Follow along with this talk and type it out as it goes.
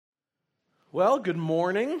Well, good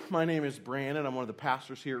morning. My name is Brandon. I'm one of the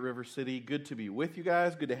pastors here at River City. Good to be with you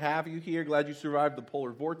guys. Good to have you here. Glad you survived the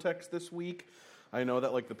polar vortex this week. I know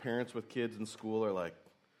that the parents with kids in school are like,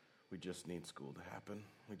 we just need school to happen.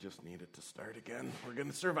 We just need it to start again. We're going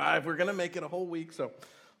to survive. We're going to make it a whole week. So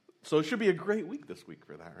it should be a great week this week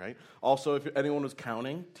for that, right? Also, if anyone was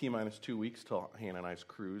counting, T-minus 2 weeks till Hannah and I's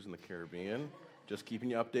cruise in the Caribbean. Just keeping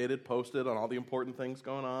you updated, posted on all the important things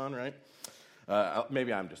going on, right?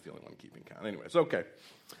 Maybe I'm just the only one keeping count. Anyways, okay.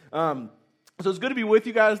 So it's good to be with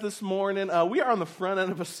you guys this morning. We are on the front end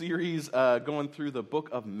of a series going through the book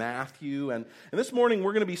of Matthew. And this morning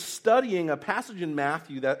we're going to be studying a passage in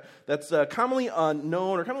Matthew that's commonly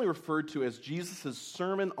known or commonly referred to as Jesus'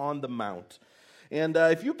 Sermon on the Mount. And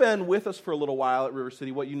if you've been with us for a little while at River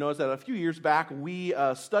City, what you know is that a few years back we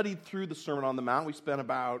studied through the Sermon on the Mount. We spent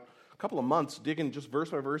about couple of months digging just verse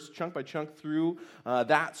by verse, chunk by chunk through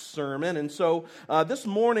that sermon. And so this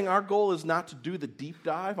morning our goal is not to do the deep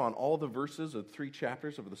dive on all the verses of 3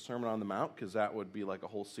 chapters of the Sermon on the Mount, because that would be like a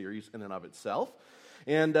whole series in and of itself.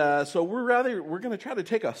 And so we're going to try to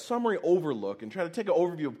take a summary overlook and try to take an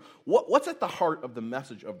overview of what's at the heart of the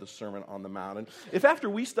message of the Sermon on the Mount. And if after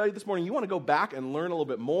we studied this morning you want to go back and learn a little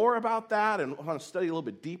bit more about that and want to study a little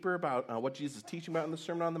bit deeper about what Jesus is teaching about in the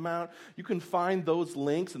Sermon on the Mount, you can find those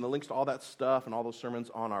links and the links to all that stuff and all those sermons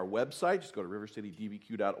on our website. Just go to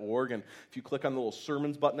rivercitydbq.org, and if you click on the little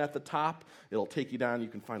sermons button at the top, it'll take you down. You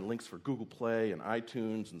can find links for Google Play and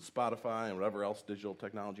iTunes and Spotify and whatever else digital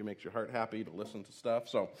technology makes your heart happy to listen to stuff.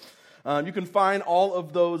 So you can find all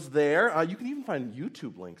of those there. You can even find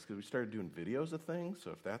YouTube links because we started doing videos of things.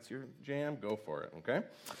 So if that's your jam, go for it, okay?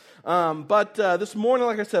 But this morning,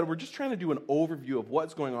 like I said, we're just trying to do an overview of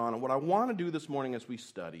what's going on. And what I want to do this morning as we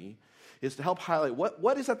study is to help highlight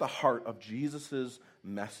what is at the heart of Jesus'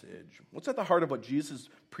 message. What's at the heart of what Jesus is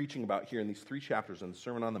preaching about here in these 3 chapters in the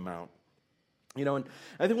Sermon on the Mount. You know, and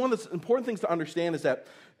I think one of the important things to understand is that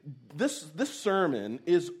this sermon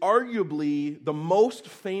is arguably the most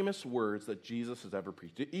famous words that Jesus has ever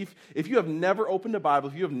preached. If you have never opened a Bible,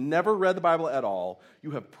 if you have never read the Bible at all, you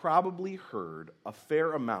have probably heard a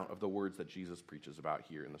fair amount of the words that Jesus preaches about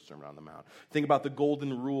here in the Sermon on the Mount. Think about the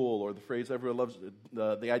golden rule, or the phrase everyone loves,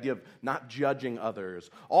 the idea of not judging others.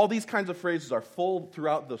 All these kinds of phrases are full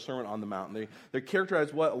throughout the Sermon on the Mount. They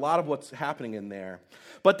characterize a lot of what's happening in there.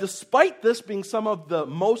 But despite this being some of the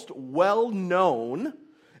most well-known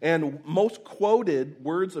and most quoted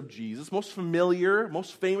words of Jesus, most familiar,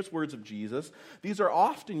 most famous words of Jesus, these are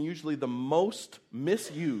often usually the most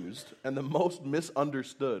misused and the most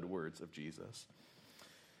misunderstood words of Jesus.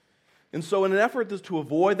 And so in an effort to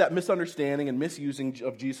avoid that misunderstanding and misusing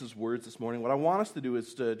of Jesus' words this morning, what I want us to do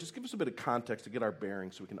is to just give us a bit of context to get our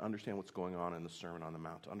bearings so we can understand what's going on in the Sermon on the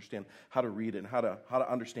Mount, to understand how to read it and how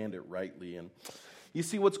to understand it rightly. And you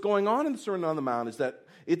see, what's going on in the Sermon on the Mount is that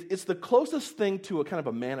it's the closest thing to a kind of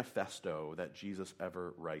a manifesto that Jesus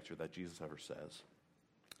ever writes or that Jesus ever says.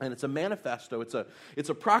 And it's a manifesto, it's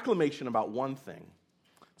a proclamation about one thing.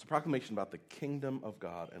 It's a proclamation about the kingdom of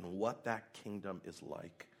God and what that kingdom is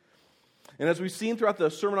like. And as we've seen throughout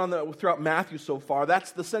the sermon throughout Matthew so far,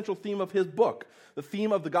 that's the central theme of his book. The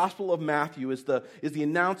theme of the Gospel of Matthew is the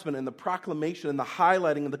announcement and the proclamation and the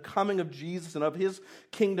highlighting of the coming of Jesus and of his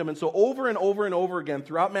kingdom. And so over and over and over again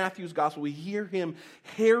throughout Matthew's Gospel, we hear him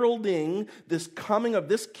heralding this coming of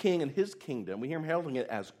this king and his kingdom. We hear him heralding it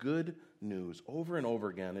as good news over and over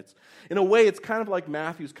again. It's in a way, it's kind of like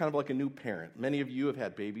Matthew's kind of like a new parent. Many of you have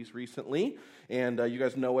had babies recently, and you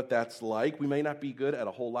guys know what that's like. We may not be good at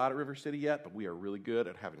a whole lot at River City yet, but we are really good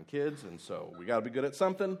at having kids, and so we got to be good at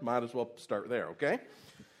something. Might as well start there, okay?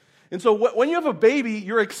 And so when you have a baby,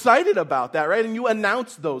 you're excited about that, right? And you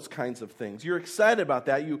announce those kinds of things. You're excited about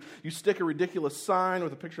that. You stick a ridiculous sign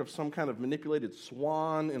with a picture of some kind of manipulated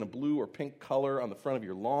swan in a blue or pink color on the front of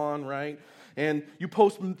your lawn, right? And you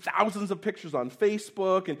post thousands of pictures on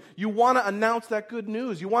Facebook, and you want to announce that good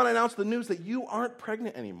news. You want to announce the news that you aren't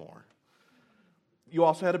pregnant anymore. You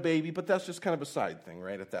also had a baby, but that's just kind of a side thing,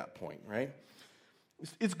 right, at that point, right?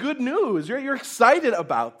 It's good news. You're excited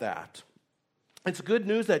about that. It's good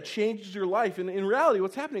news that changes your life. And in reality,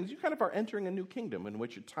 what's happening is you kind of are entering a new kingdom in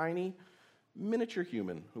which a tiny, miniature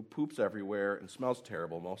human who poops everywhere and smells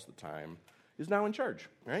terrible most of the time is now in charge,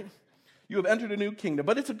 right? You have entered a new kingdom,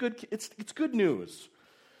 but it's good news.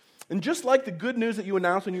 And just like the good news that you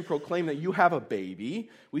announce when you proclaim that you have a baby,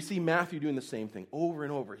 we see Matthew doing the same thing over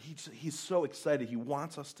and over. He's so excited. He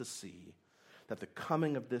wants us to see that the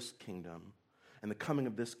coming of this kingdom and the coming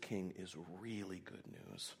of this king is really good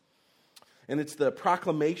news. And it's the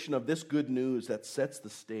proclamation of this good news that sets the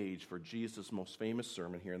stage for Jesus' most famous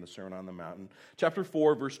sermon here in the Sermon on the Mountain. Chapter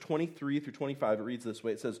 4, verse 23 through 25, it reads this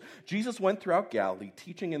way. It says, Jesus went throughout Galilee,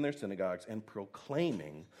 teaching in their synagogues and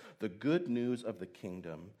proclaiming the good news of the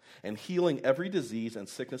kingdom and healing every disease and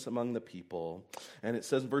sickness among the people. And it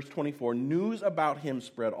says in verse 24, news about him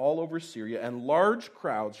spread all over Syria, and large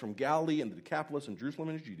crowds from Galilee and the Decapolis and Jerusalem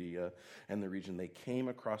and Judea and the region, they came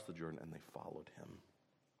across the Jordan and they followed him.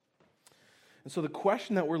 And so the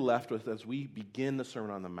question that we're left with as we begin the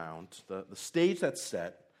Sermon on the Mount, the stage that's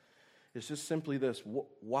set, is just simply this.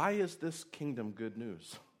 Why is this kingdom good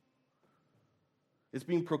news? It's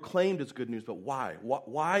being proclaimed as good news, but why?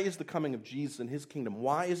 Why is the coming of Jesus and his kingdom?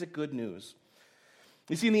 Why is it good news?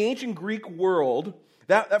 You see, in the ancient Greek world,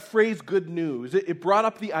 that phrase good news, it brought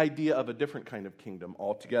up the idea of a different kind of kingdom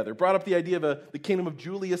altogether. It brought up the idea of the kingdom of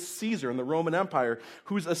Julius Caesar in the Roman Empire,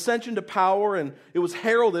 whose ascension to power, and it was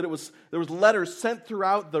heralded, there was letters sent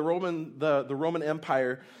throughout the Roman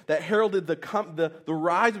Empire that heralded the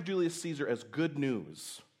rise of Julius Caesar as good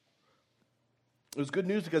news. It was good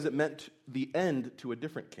news because it meant the end to a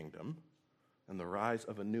different kingdom and the rise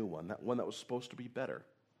of a new one, that one that was supposed to be better.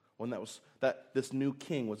 One that this new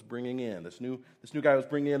king was bringing in, this new guy was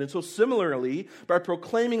bringing in. And so similarly, by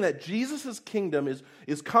proclaiming that Jesus' kingdom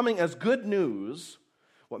is coming as good news,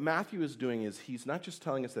 what Matthew is doing is he's not just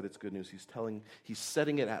telling us that it's good news, he's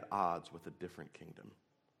setting it at odds with a different kingdom.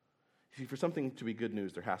 See, for something to be good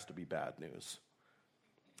news, there has to be bad news.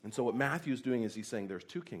 And so what Matthew is doing is he's saying there's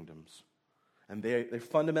two kingdoms, and they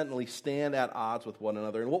fundamentally stand at odds with one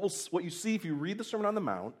another. And what you see if you read the Sermon on the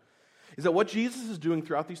Mount is that what Jesus is doing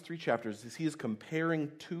throughout these three chapters is he is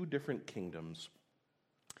comparing two different kingdoms.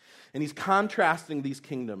 And he's contrasting these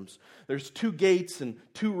kingdoms. There's two gates and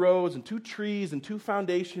two roads and two trees and two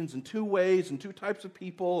foundations and two ways and two types of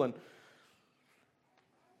people.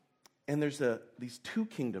 And there's these two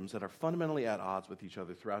kingdoms that are fundamentally at odds with each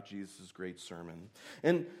other throughout Jesus' great sermon.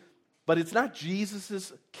 But it's not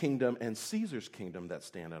Jesus' kingdom and Caesar's kingdom that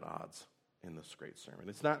stand at odds in this great sermon.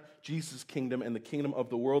 It's not Jesus' kingdom and the kingdom of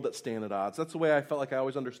the world that stand at odds. That's the way I felt like I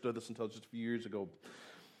always understood this until just a few years ago.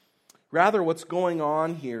 Rather, what's going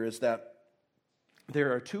on here is that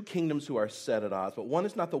there are two kingdoms who are set at odds, but one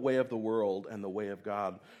is not the way of the world and the way of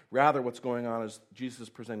God. Rather, what's going on is Jesus is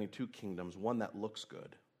presenting two kingdoms, one that looks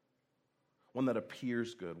good, one that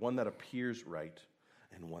appears good, one that appears right,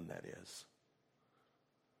 and one that is.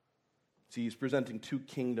 See, he's presenting two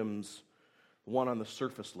kingdoms. One on the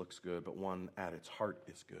surface looks good, but one at its heart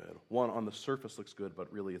is good. One on the surface looks good,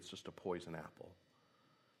 but really it's just a poison apple.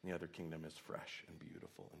 And the other kingdom is fresh and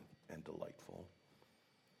beautiful and delightful.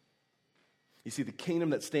 You see, the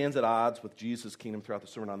kingdom that stands at odds with Jesus' kingdom throughout the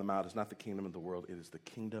Sermon on the Mount is not the kingdom of the world, it is the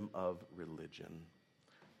kingdom of religion.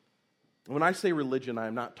 When I say religion, I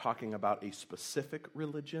am not talking about a specific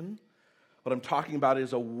religion. What I'm talking about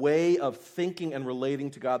is a way of thinking and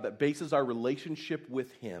relating to God that bases our relationship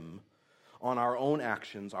with him on our own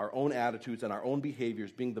actions, our own attitudes, and our own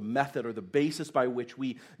behaviors being the method or the basis by which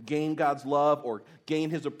we gain God's love or gain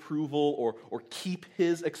his approval or keep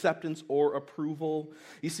his acceptance or approval.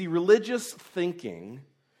 You see, religious thinking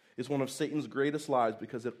is one of Satan's greatest lies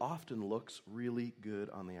because it often looks really good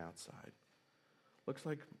on the outside. Looks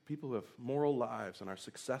like people who have moral lives and are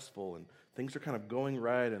successful and things are kind of going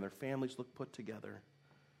right and their families look put together.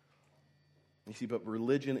 You see, but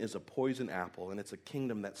religion is a poison apple, and it's a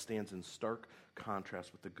kingdom that stands in stark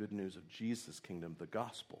contrast with the good news of Jesus' kingdom, the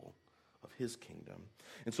gospel of his kingdom.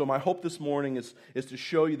 And so my hope this morning is to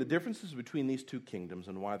show you the differences between these two kingdoms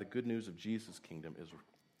and why the good news of Jesus' kingdom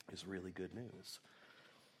is really good news.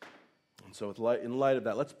 And so in light of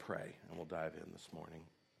that, let's pray, and we'll dive in this morning.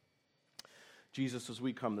 Jesus, as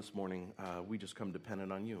we come this morning, we just come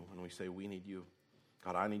dependent on you, and we say we need you.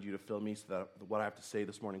 God, I need you to fill me so that what I have to say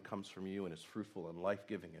this morning comes from you and is fruitful and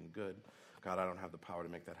life-giving and good. God, I don't have the power to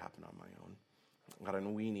make that happen on my own. God,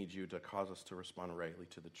 and we need you to cause us to respond rightly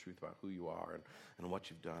to the truth about who you are and what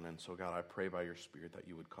you've done. And so, God, I pray by your Spirit that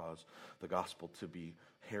you would cause the gospel to be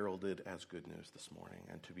heralded as good news this morning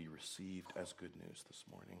and to be received as good news this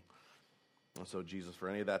morning. And so, Jesus, for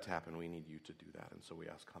any of that to happen, we need you to do that. And so we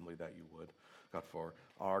ask humbly that you would, God, for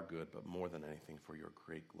our good, but more than anything, for your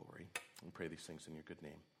great glory. And pray these things in your good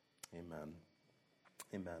name. Amen.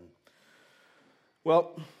 Amen.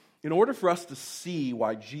 Well, in order for us to see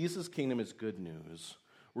why Jesus' kingdom is good news,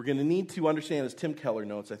 we're going to need to understand, as Tim Keller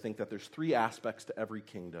notes, I think, that there's three aspects to every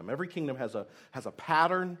kingdom. Every kingdom has a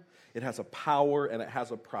pattern, it has a power, and it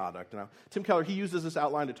has a product. Now, Tim Keller, he uses this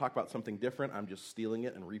outline to talk about something different. I'm just stealing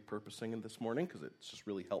it and repurposing it this morning because it's just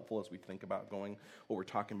really helpful as we think about what we're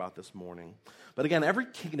talking about this morning. But again, every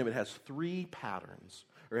kingdom, it has three patterns,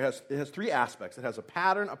 or it has three aspects. It has a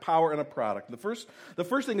pattern, a power, and a product. And the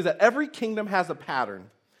first thing is that every kingdom has a pattern.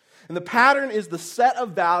 And the pattern is the set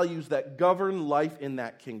of values that govern life in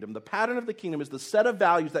that kingdom. The pattern of the kingdom is the set of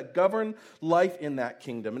values that govern life in that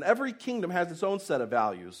kingdom. And every kingdom has its own set of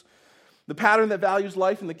values. The pattern that values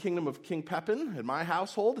life in the kingdom of King Pepin, in my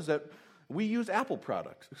household, is that we use Apple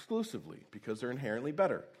products exclusively because they're inherently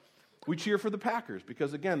better. We cheer for the Packers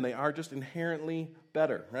because, again, they are just inherently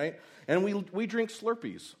better, right? And we drink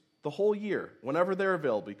Slurpees the whole year whenever they're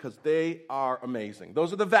available because they are amazing.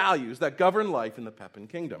 Those are the values that govern life in the Pepin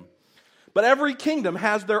kingdom. But every kingdom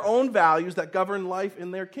has their own values that govern life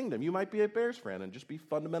in their kingdom. You might be a Bears fan and just be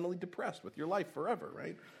fundamentally depressed with your life forever,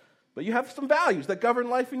 right? But you have some values that govern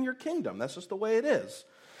life in your kingdom. That's just the way it is.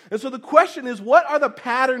 And so the question is, what are the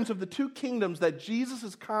patterns of the two kingdoms that Jesus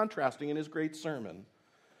is contrasting in his great sermon?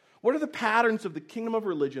 What are the patterns of the kingdom of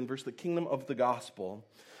religion versus the kingdom of the gospel?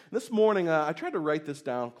 This morning, I tried to write this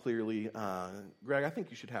down clearly. Greg, I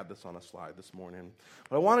think you should have this on a slide this morning.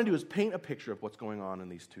 What I want to do is paint a picture of what's going on in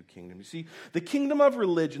these two kingdoms. You see, the kingdom of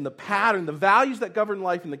religion, the pattern, the values that govern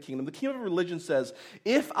life in the kingdom of religion says,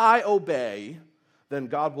 if I obey, then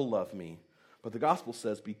God will love me. But the gospel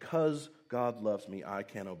says, because God loves me, I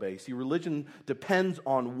can obey. See, religion depends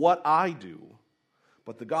on what I do,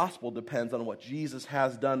 but the gospel depends on what Jesus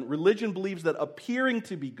has done. Religion believes that appearing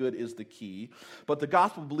to be good is the key, but the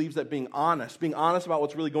gospel believes that being honest about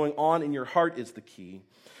what's really going on in your heart is the key.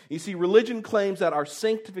 You see, religion claims that our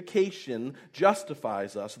sanctification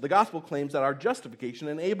justifies us. The gospel claims that our justification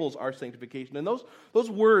enables our sanctification. And those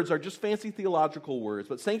words are just fancy theological words,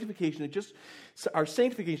 but our sanctification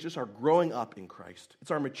is just our growing up in Christ.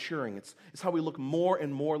 It's our maturing. It's how we look more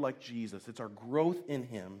and more like Jesus. It's our growth in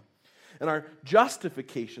him. And our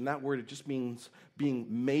justification, that word, it just means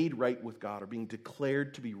being made right with God or being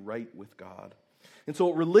declared to be right with God. And so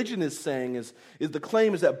what religion is saying is the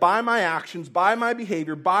claim is that by my actions, by my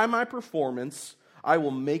behavior, by my performance, I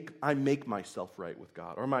make myself right with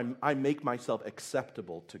God, or I make myself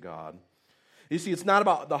acceptable to God. You see, it's not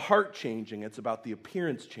about the heart changing, it's about the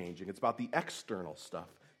appearance changing, it's about the external stuff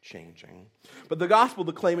changing. But the gospel,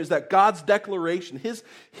 the claim is that God's declaration,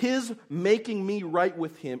 his making me right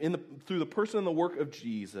with him through the person and the work of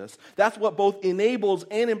Jesus, that's what both enables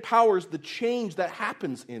and empowers the change that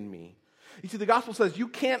happens in me. You see, the gospel says you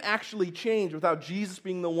can't actually change without Jesus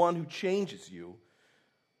being the one who changes you.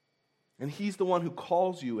 And he's the one who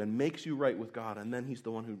calls you and makes you right with God, and then he's the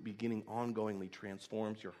one who, beginning ongoingly,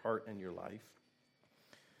 transforms your heart and your life.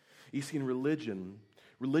 You see, in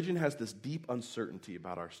religion has this deep uncertainty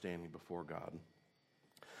about our standing before God.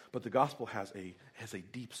 But the gospel has a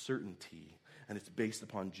deep certainty, and it's based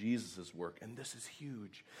upon Jesus' work, and this is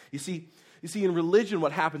huge. You see, in religion,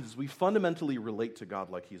 what happens is we fundamentally relate to God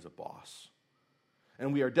like he's a boss.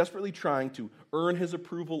 And we are desperately trying to earn his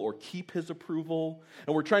approval or keep his approval.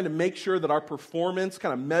 And we're trying to make sure that our performance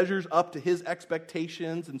kind of measures up to his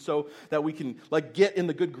expectations, and so that we can get in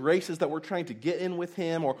the good graces that we're trying to get in with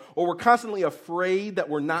him. Or we're constantly afraid that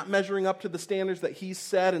we're not measuring up to the standards that he's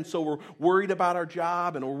set, and so we're worried about our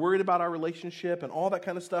job and we're worried about our relationship and all that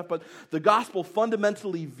kind of stuff. But the gospel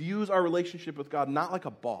fundamentally views our relationship with God not like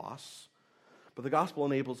a boss, but the gospel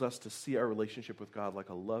enables us to see our relationship with God like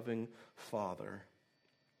a loving father.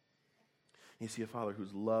 You see, a father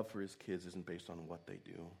whose love for his kids isn't based on what they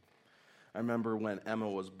do. I remember when Emma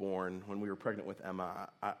was born, when we were pregnant with Emma,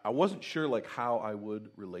 I wasn't sure how I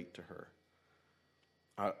would relate to her.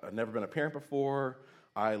 I'd never been a parent before.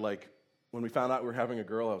 When we found out we were having a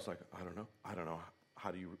girl, I was like, I don't know.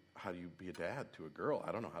 How do you be a dad to a girl?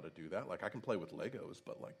 I don't know how to do that. I can play with Legos,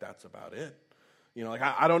 but that's about it.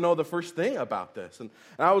 I don't know the first thing about this. And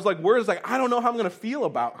I was I don't know how I'm going to feel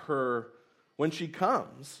about her when she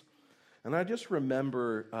comes. And I just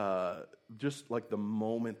remember the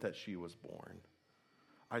moment that she was born.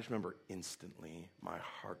 I just remember instantly my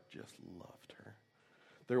heart just loved her.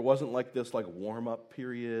 There wasn't this warm-up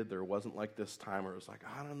period. There wasn't this time where it was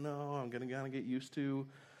I don't know, I'm going to get used to.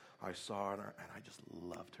 I saw her and I just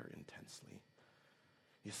loved her intensely.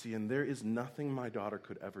 You see, and there is nothing my daughter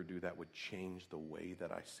could ever do that would change the way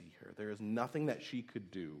that I see her. There is nothing that she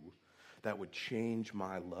could do that would change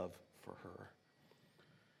my love for her.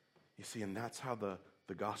 You see, and that's how the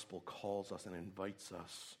gospel calls us and invites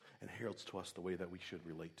us and heralds to us the way that we should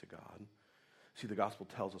relate to God. See, the gospel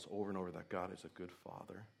tells us over and over that God is a good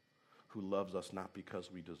father who loves us not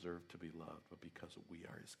because we deserve to be loved, but because we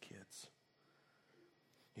are his kids.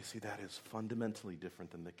 You see, that is fundamentally different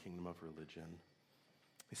than the kingdom of religion.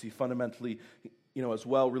 You see, fundamentally, as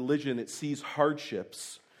well, religion, it sees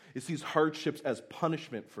hardships It sees hardships as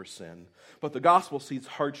punishment for sin. But the gospel sees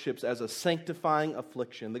hardships as a sanctifying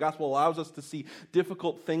affliction. The gospel allows us to see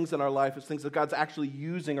difficult things in our life as things that God's actually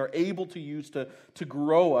using or able to use to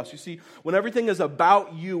grow us. You see, when everything is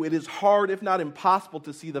about you, it is hard, if not impossible,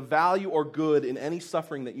 to see the value or good in any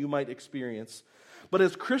suffering that you might experience. But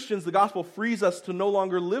as Christians, the gospel frees us to no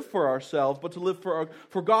longer live for ourselves, but to live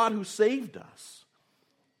for God who saved us.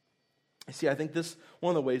 You see, I think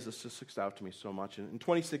one of the ways this just sticks out to me so much. In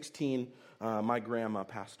 2016, my grandma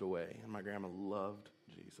passed away, and my grandma loved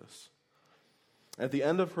Jesus. At the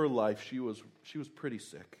end of her life, she was pretty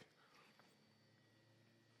sick.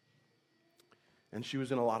 And she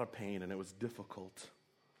was in a lot of pain, and it was difficult.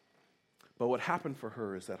 But what happened for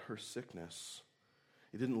her is that her sickness,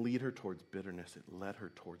 it didn't lead her towards bitterness, it led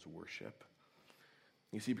her towards worship.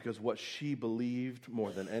 You see, because what she believed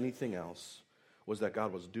more than anything else was that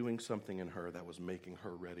God was doing something in her that was making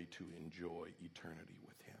her ready to enjoy eternity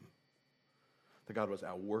with Him. That God was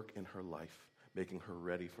at work in her life, making her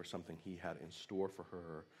ready for something He had in store for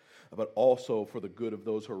her, but also for the good of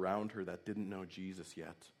those around her that didn't know Jesus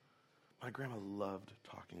yet. My grandma loved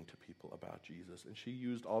talking to people about Jesus, and she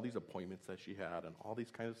used all these appointments that she had and all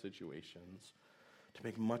these kinds of situations to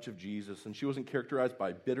make much of Jesus. And she wasn't characterized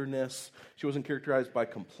by bitterness. She wasn't characterized by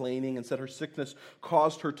complaining. Instead, her sickness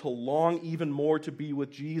caused her to long even more to be with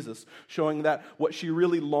Jesus, showing that what she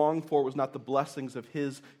really longed for was not the blessings of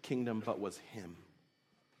His kingdom, but was Him.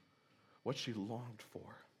 What she longed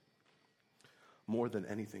for, more than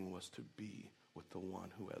anything, was to be with the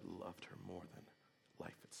one who had loved her more than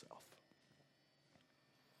life itself.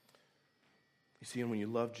 You see, and when you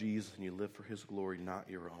love Jesus and you live for His glory, not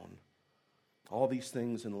your own, all these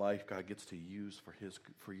things in life God gets to use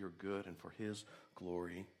for your good and for His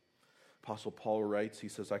glory. Apostle Paul writes, he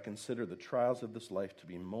says, I consider the trials of this life to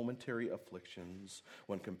be momentary afflictions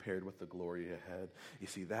when compared with the glory ahead. You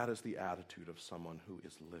see, that is the attitude of someone who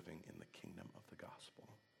is living in the kingdom of the gospel.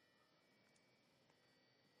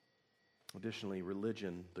 Additionally,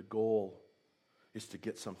 religion, the goal is to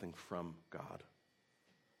get something from God.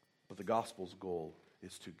 But the gospel's goal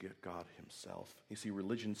is to get God Himself. You see,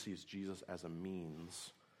 religion sees Jesus as a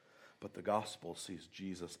means, but the gospel sees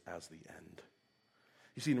Jesus as the end.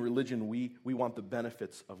 You see, in religion, we want the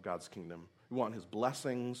benefits of God's kingdom. We want His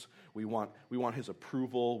blessings. We want His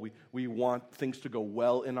approval. We want things to go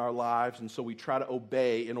well in our lives, and so we try to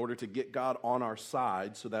obey in order to get God on our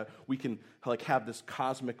side so that we can have this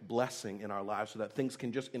cosmic blessing in our lives so that things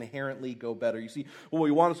can just inherently go better. You see, what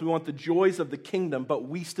we want is we want the joys of the kingdom, but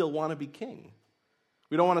we still want to be king.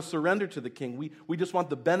 We don't want to surrender to the king. We just want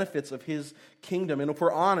the benefits of His kingdom. And if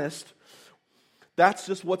we're honest, that's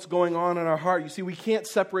just what's going on in our heart. You see, we can't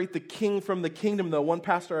separate the king from the kingdom, though. One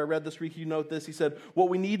pastor I read this week, you note this, he said, what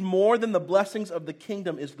we need more than the blessings of the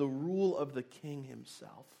kingdom is the rule of the king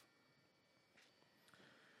himself.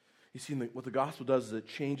 You see, what the gospel does is it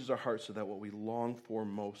changes our hearts so that what we long for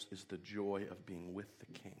most is the joy of being with the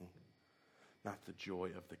king, not the joy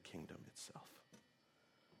of the kingdom itself.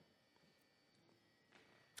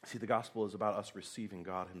 See, the gospel is about us receiving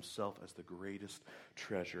God Himself as the greatest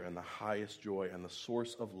treasure and the highest joy and the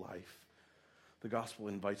source of life. The gospel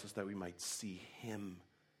invites us that we might see Him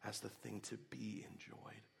as the thing to be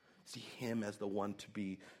enjoyed, see Him as the one to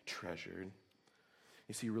be treasured.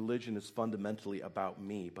 You see, religion is fundamentally about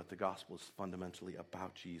me, but the gospel is fundamentally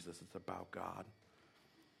about Jesus. It's about God.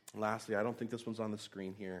 And lastly, I don't think this one's on the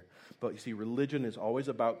screen here, but you see, religion is always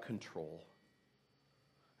about control.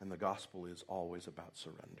 And the gospel is always about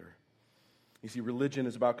surrender. You see, religion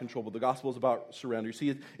is about control, but the gospel is about surrender. You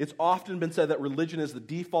see, it's often been said that religion is the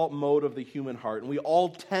default mode of the human heart, and we all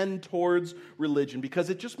tend towards religion because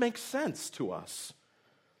it just makes sense to us.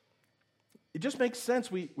 It just makes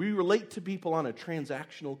sense. We relate to people on a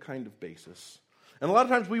transactional kind of basis. And a lot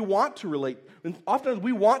of times we want to relate, and often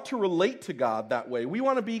we want to relate to God that way. We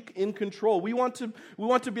want to be in control. We want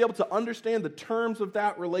to be able to understand the terms of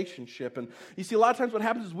that relationship. And you see, a lot of times what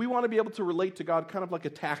happens is we want to be able to relate to God kind of like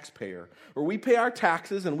a taxpayer, or we pay our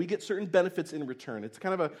taxes and we get certain benefits in return. It's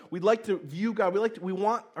kind of we'd like to view God.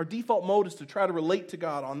 Our default mode is to try to relate to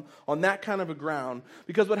God on that kind of a ground,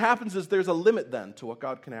 because what happens is there's a limit then to what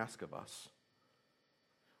God can ask of us.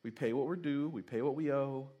 We pay what we're due, we pay what we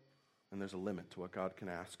owe, and there's a limit to what God can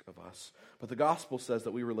ask of us. But the gospel says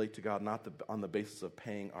that we relate to God not on the basis of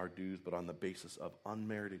paying our dues, but on the basis of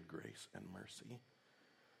unmerited grace and mercy.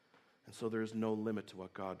 And so there is no limit to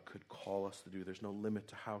what God could call us to do. There's no limit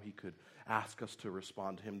to how He could ask us to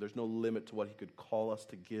respond to Him. There's no limit to what He could call us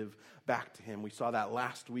to give back to Him. We saw that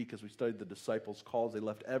last week as we studied the disciples' calls. They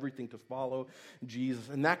left everything to follow Jesus.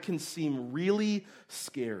 And that can seem really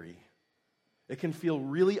scary. It can feel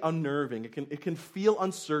really unnerving. It can feel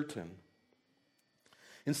uncertain.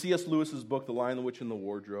 In C.S. Lewis's book, The Lion, the Witch, and the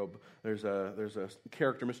Wardrobe, there's a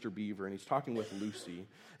character, Mr. Beaver, and he's talking with Lucy,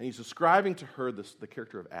 and he's describing to her the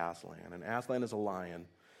character of Aslan. And Aslan is a lion,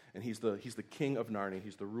 and he's the king of Narnia.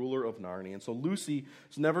 He's the ruler of Narnia. And so Lucy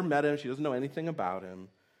has never met him. She doesn't know anything about him.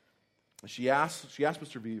 And she asks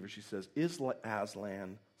Mr. Beaver, she says, "Is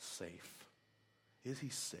Aslan safe? Is he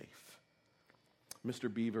safe?"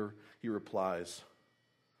 Mr. Beaver, he replies,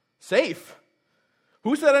 "Safe?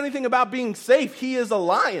 Who said anything about being safe? He is a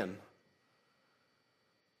lion."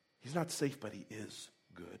 He's not safe, but he is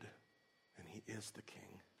good, and he is the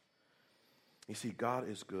king. You see, God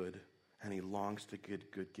is good, and he longs to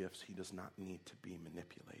give good gifts. He does not need to be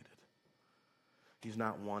manipulated. He's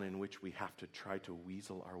not one in which we have to try to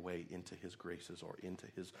weasel our way into his graces or into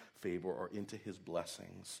his favor or into his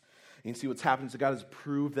blessings. And you see what's happened is that God has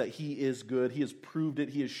proved that he is good. He has proved it.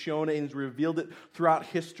 He has shown it and he's revealed it throughout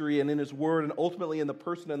history and in his word and ultimately in the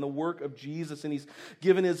person and the work of Jesus. And he's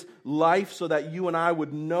given his life so that you and I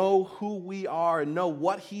would know who we are and know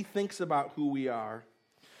what he thinks about who we are.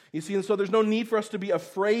 You see, and so there's no need for us to be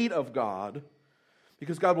afraid of God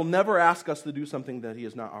because God will never ask us to do something that he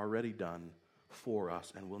has not already done for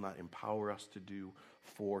us and will not empower us to do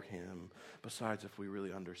for him. Besides, if we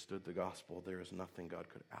really understood the gospel, there is nothing God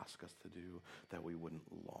could ask us to do that we wouldn't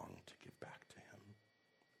long to give back to him.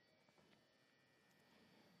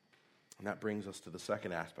 And that brings us to the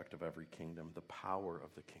second aspect of every kingdom, the power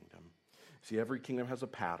of the kingdom. See, every kingdom has a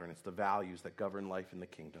pattern. It's the values that govern life in the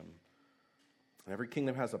kingdom. And every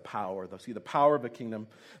kingdom has a power. See, the power of a kingdom,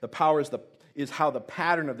 the power is how the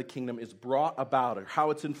pattern of the kingdom is brought about or how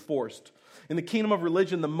it's enforced. In the kingdom of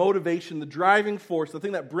religion, the motivation, the driving force, the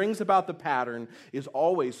thing that brings about the pattern is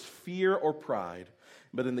always fear or pride.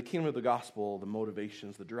 But in the kingdom of the gospel, the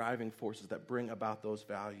motivations, the driving forces that bring about those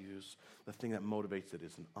values, the thing that motivates it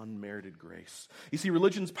is an unmerited grace. You see,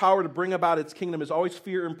 religion's power to bring about its kingdom is always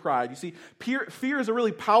fear and pride. You see, fear is a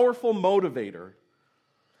really powerful motivator,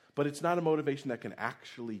 but it's not a motivation that can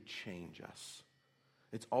actually change us.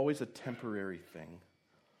 It's always a temporary thing.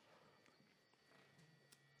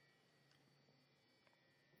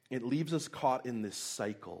 It leaves us caught in this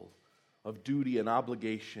cycle of duty and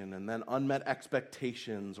obligation and then unmet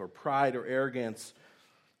expectations or pride or arrogance,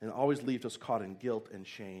 and it always leaves us caught in guilt and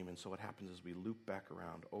shame. And so what happens is we loop back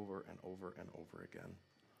around over and over and over again.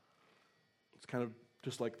 It's kind of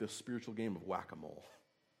just like this spiritual game of whack-a-mole.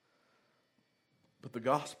 But the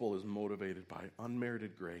gospel is motivated by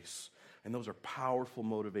unmerited grace. And those are powerful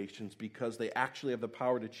motivations because they actually have the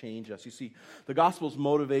power to change us. You see, the gospel's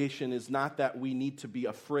motivation is not that we need to be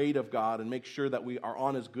afraid of God and make sure that we are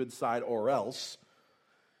on his good side or else.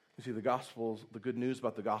 You see, the good news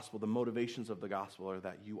about the gospel, the motivations of the gospel are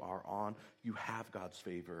that you have God's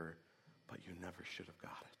favor, but you never should have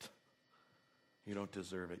got it. You don't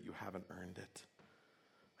deserve it. You haven't earned it.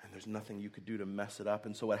 And there's nothing you could do to mess it up.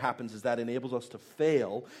 And so what happens is that enables us to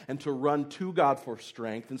fail and to run to God for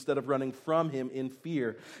strength instead of running from him in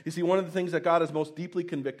fear. You see, one of the things that God has most deeply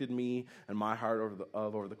convicted me and my heart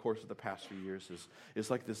over the course of the past few years is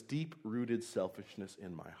like this deep-rooted selfishness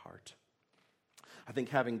in my heart. I think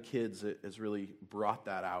having kids has really brought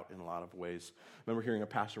that out in a lot of ways. I remember hearing a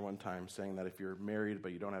pastor one time saying that if you're married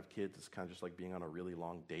but you don't have kids, it's kind of just like being on a really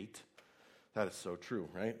long date. That is so true,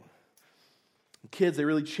 right? Kids, they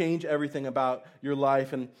really change everything about your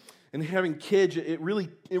life, and having kids, it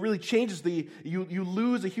really changes you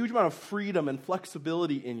lose a huge amount of freedom and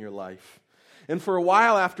flexibility in your life. And for a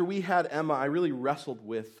while after we had Emma, I really wrestled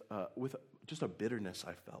with just a bitterness.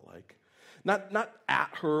 I felt like not at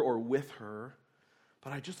her or with her,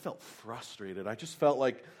 but I just felt frustrated. I just felt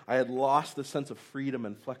like I had lost the sense of freedom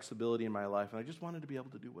and flexibility in my life, and I just wanted to be able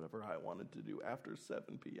to do whatever I wanted to do after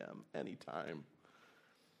 7 p.m. anytime.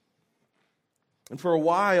 And for a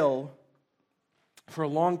while, for a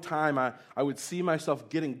long time, I would see myself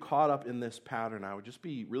getting caught up in this pattern. I would just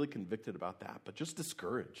be really convicted about that, but just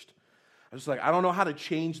discouraged. I was like, I don't know how to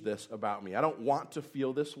change this about me. I don't want to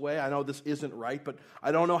feel this way. I know this isn't right, but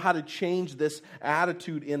I don't know how to change this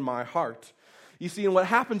attitude in my heart. You see, and what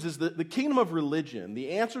happens is that the kingdom of religion, the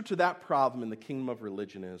answer to that problem in the kingdom of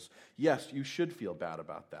religion is, yes, you should feel bad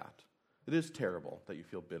about that. It is terrible that you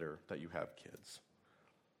feel bitter that you have kids.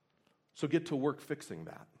 So get to work fixing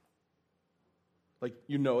that. Like,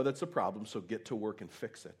 you know that's a problem, so get to work and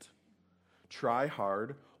fix it. Try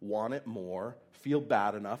hard, want it more, feel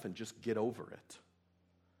bad enough, and just get over it.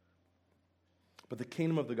 But the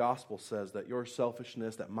kingdom of the gospel says that your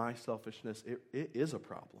selfishness, that my selfishness, it is a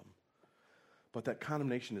problem. But that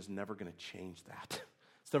condemnation is never going to change that.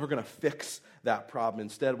 It's never going to fix that problem.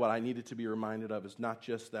 Instead, what I needed to be reminded of is not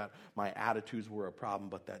just that my attitudes were a problem,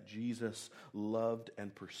 but that Jesus loved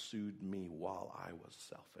and pursued me while I was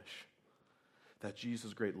selfish. That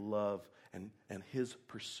Jesus' great love and his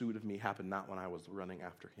pursuit of me happened not when I was running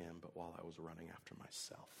after him, but while I was running after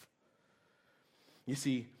myself. You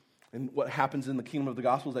see, and what happens in the kingdom of the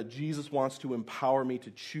gospel is that Jesus wants to empower me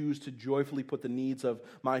to choose to joyfully put the needs of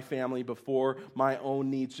my family before my own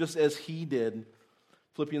needs, just as he did.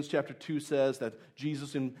 Philippians chapter 2 says that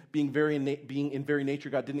Jesus, in being in very nature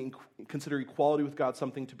God, didn't consider equality with God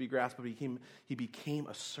something to be grasped, but he became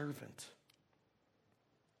a servant.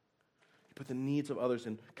 He put the needs of others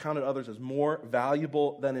and counted others as more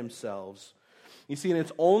valuable than himself. You see, and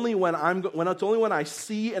it's only when I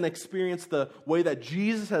see and experience the way that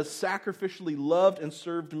Jesus has sacrificially loved and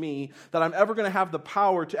served me that I'm ever going to have the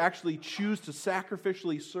power to actually choose to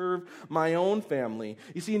sacrificially serve my own family.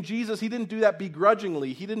 You see, in Jesus, he didn't do that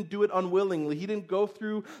begrudgingly. He didn't do it unwillingly. He didn't go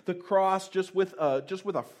through the cross just with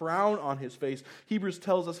a frown on his face. Hebrews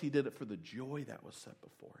tells us he did it for the joy that was set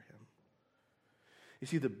before him. You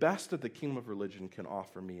see, the best that the kingdom of religion can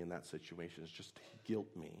offer me in that situation is just to guilt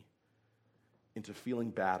me into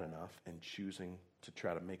feeling bad enough and choosing to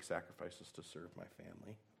try to make sacrifices to serve my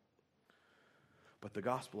family. But the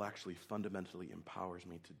gospel actually fundamentally empowers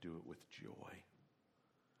me to do it with joy.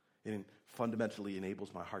 It fundamentally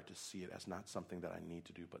enables my heart to see it as not something that I need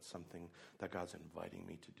to do, but something that God's inviting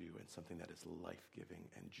me to do, and something that is life-giving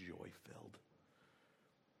and joy-filled.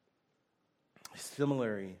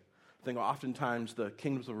 Similarly, I think oftentimes the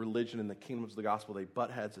kingdoms of religion and the kingdoms of the gospel, they butt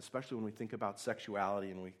heads, especially when we think about sexuality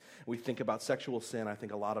and we think about sexual sin, I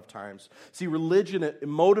think a lot of times. See, religion, it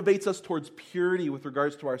motivates us towards purity with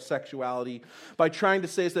regards to our sexuality by trying to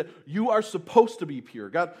say is that you are supposed to be pure.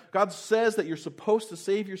 God says that you're supposed to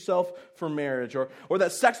save yourself for marriage, or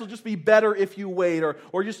that sex will just be better if you wait,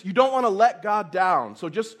 or just you don't want to let God down. So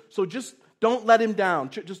just don't let him down.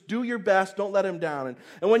 Just do your best. Don't let him down.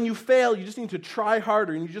 And when you fail, you just need to try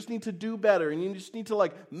harder, and you just need to do better, and you just need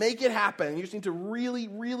to make it happen. You just need to really,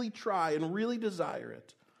 really try and really desire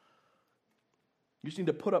it. You just need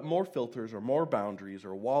to put up more filters or more boundaries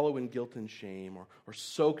or wallow in guilt and shame or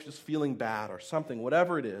soak just feeling bad or something,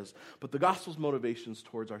 whatever it is. But the gospel's motivations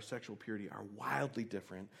towards our sexual purity are wildly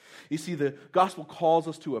different. You see, the gospel calls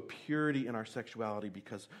us to a purity in our sexuality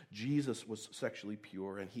because Jesus was sexually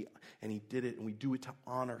pure and he did it, and we do it to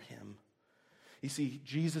honor him. You see,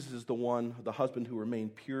 Jesus is the husband who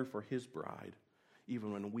remained pure for his bride,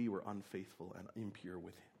 even when we were unfaithful and impure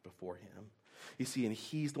before him. You see, and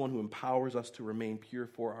he's the one who empowers us to remain pure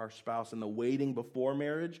for our spouse in the waiting before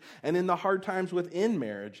marriage and in the hard times within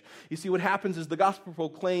marriage. You see, what happens is the gospel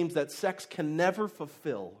proclaims that sex can never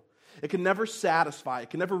fulfill. It can never satisfy.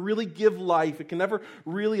 It can never really give life. It can never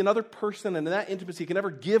really, another person and that intimacy, it can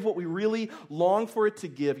never give what we really long for it to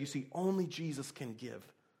give. You see, only Jesus can give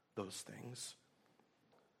those things.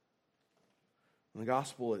 In the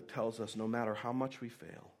gospel, it tells us no matter how much we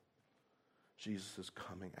fail, Jesus is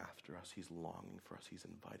coming after us. He's longing for us. He's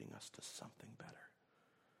inviting us to something better.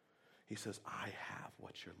 He says, I have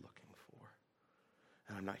what you're looking for.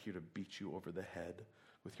 And I'm not here to beat you over the head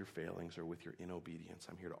with your failings or with your inobedience.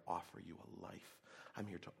 I'm here to offer you a life. I'm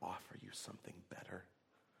here to offer you something better.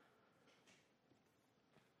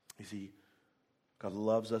 You see, God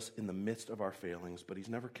loves us in the midst of our failings, but he's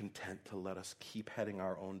never content to let us keep heading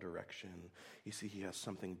our own direction. You see, he has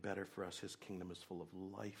something better for us. His kingdom is full of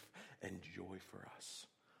life and joy for us.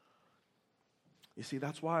 You see,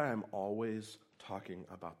 that's why I'm always talking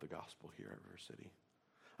about the gospel here at River City.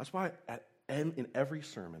 That's why in every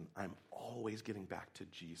sermon, I'm always getting back to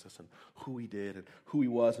Jesus and who he did and who he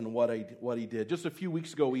was and what he did. Just a few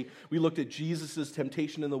weeks ago, we looked at Jesus'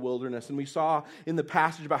 temptation in the wilderness, and we saw in the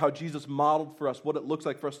passage about how Jesus modeled for us what it looks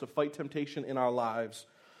like for us to fight temptation in our lives.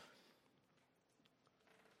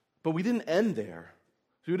 But we didn't end there.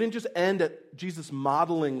 So we didn't just end at Jesus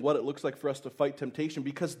modeling what it looks like for us to fight temptation,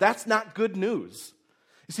 because that's not good news.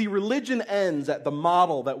 You see, religion ends at the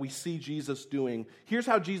model that we see Jesus doing. Here's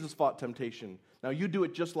how Jesus fought temptation. Now, you do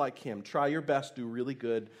it just like him. Try your best, do really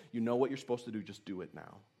good. You know what you're supposed to do, just do it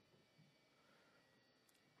now.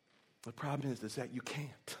 The problem is that you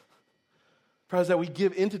can't. The problem is that we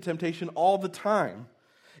give into temptation all the time.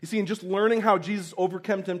 You see, and just learning how Jesus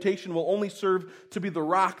overcame temptation will only serve to be the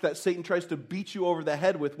rock that Satan tries to beat you over the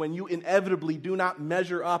head with when you inevitably do not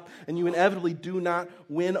measure up and you inevitably do not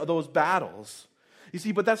win those battles. You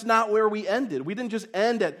see, but that's not where we ended. We didn't just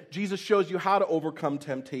end at Jesus shows you how to overcome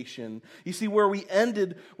temptation. You see, where we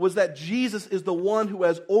ended was that Jesus is the one who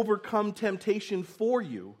has overcome temptation for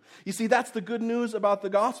you. You see, that's the good news about the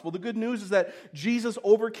gospel. The good news is that Jesus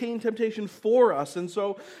overcame temptation for us. And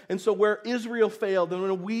so where Israel failed and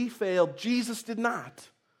when we failed, Jesus did not.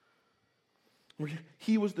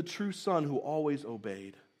 He was the true son who always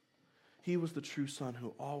obeyed. He was the true son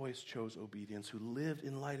who always chose obedience, who lived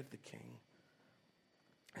in light of the King.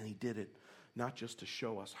 And he did it not just to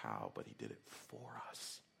show us how, but he did it for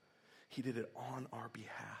us. He did it on our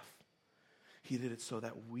behalf. He did it so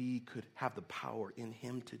that we could have the power in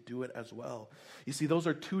him to do it as well. You see, those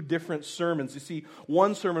are two different sermons. You see,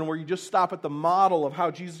 one sermon where you just stop at the model of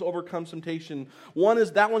how Jesus overcomes temptation.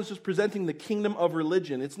 One's just presenting the kingdom of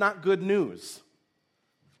religion. It's not good news.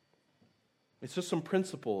 It's just some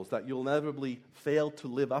principles that you'll inevitably fail to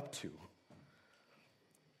live up to.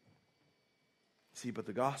 See, but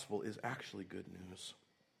the gospel is actually good news.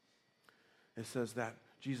 It says that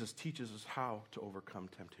Jesus teaches us how to overcome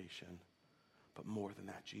temptation. But more than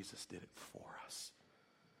that, Jesus did it for us.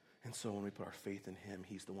 And so when we put our faith in him,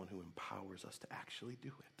 he's the one who empowers us to actually do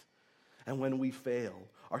it. And when we fail,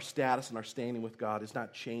 our status and our standing with God is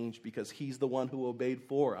not changed because he's the one who obeyed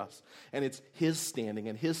for us. And it's his standing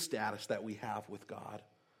and his status that we have with God.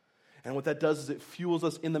 And what that does is it fuels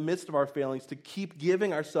us in the midst of our failings to keep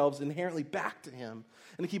giving ourselves inherently back to him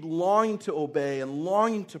and to keep longing to obey and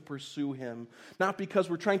longing to pursue him, not because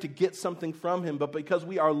we're trying to get something from him, but because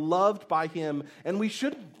we are loved by him and we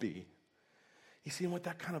shouldn't be. You see, and what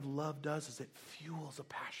that kind of love does is it fuels a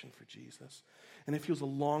passion for Jesus, and it fuels a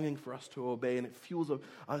longing for us to obey, and it fuels a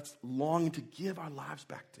longing to give our lives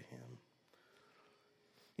back to him.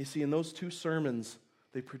 You see, in those two sermons,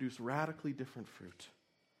 they produce radically different fruit.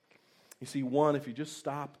 You see, one, if you just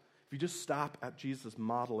stop at Jesus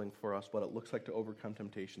modeling for us what it looks like to overcome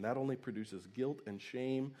temptation, that only produces guilt and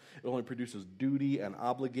shame. It only produces duty and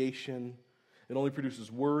obligation. It only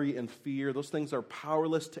produces worry and fear. Those things are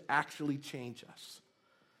powerless to actually change us.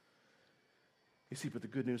 You see, but the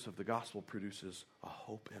good news of the gospel produces a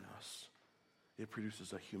hope in us. It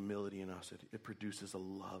produces a humility in us. It produces a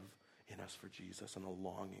love in us for Jesus and a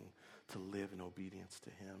longing to live in obedience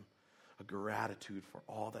to him. A gratitude for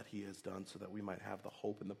all that he has done so that we might have the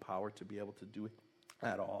hope and the power to be able to do it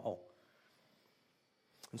at all.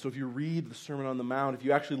 And so if you read the Sermon on the Mount, if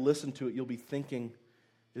you actually listen to it, you'll be thinking,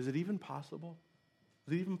 is it even possible?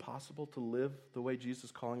 Is it even possible to live the way Jesus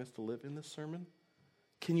is calling us to live in this sermon?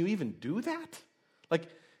 Can you even do that? Like,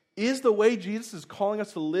 is the way Jesus is calling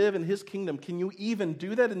us to live in his kingdom, can you even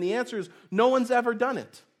do that? And the answer is, no one's ever done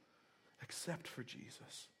it except for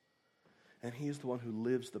Jesus. And he is the one who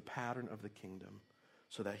lives the pattern of the kingdom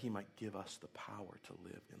so that he might give us the power to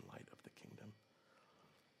live in light of the kingdom.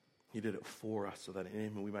 He did it for us so that in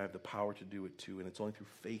him we might have the power to do it too. And it's only through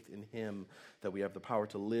faith in him that we have the power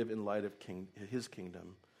to live in light of his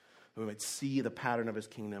kingdom. That we might see the pattern of his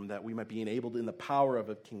kingdom, that we might be enabled in the power of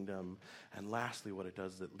a kingdom. And lastly, what it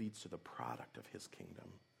does is it leads to the product of his kingdom.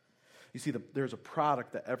 You see, there's a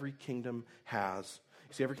product that every kingdom has.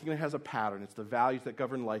 You see, every kingdom has a pattern. It's the values that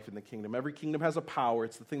govern life in the kingdom. Every kingdom has a power.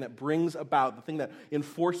 It's the thing that brings about, the thing that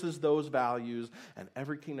enforces those values. And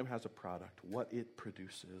every kingdom has a product, what it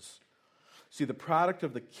produces. See, the product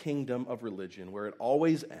of the kingdom of religion, where it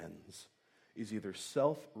always ends, is either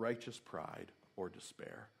self-righteous pride or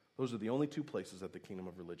despair. Those are the only two places that the kingdom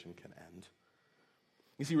of religion can end.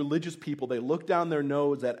 You see, religious people, they look down their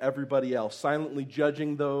nose at everybody else, silently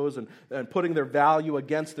judging those and putting their value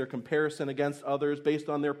against their comparison against others based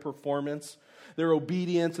on their performance, their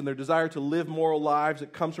obedience, and their desire to live moral lives.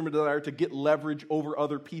 It comes from a desire to get leverage over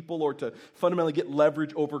other people or to fundamentally get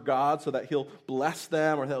leverage over God so that he'll bless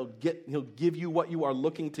them or he'll give you what you are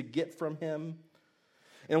looking to get from him.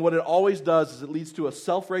 And what it always does is it leads to a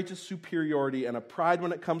self-righteous superiority and a pride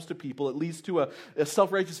when it comes to people. It leads to a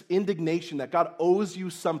self-righteous indignation that God owes you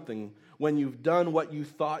something when you've done what you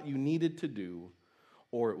thought you needed to do.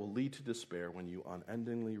 Or it will lead to despair when you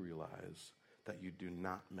unendingly realize that you do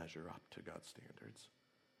not measure up to God's standards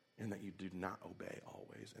and that you do not obey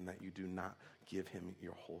always and that you do not give him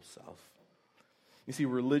your whole self. You see,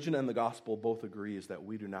 religion and the gospel both agree is that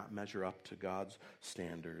we do not measure up to God's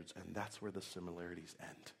standards, and that's where the similarities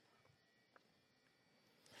end.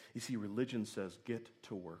 You see, religion says, get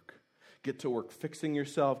to work. Get to work fixing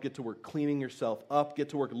yourself, get to work cleaning yourself up, get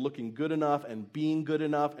to work looking good enough and being good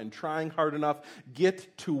enough and trying hard enough.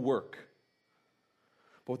 Get to work.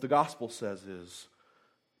 But what the gospel says is,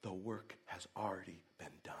 the work has already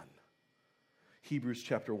been done. Hebrews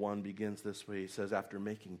chapter 1 begins this way. He says, after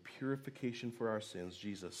making purification for our sins,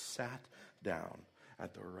 Jesus sat down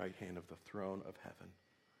at the right hand of the throne of heaven.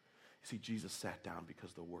 You see, Jesus sat down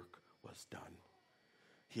because the work was done.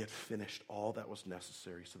 He had finished all that was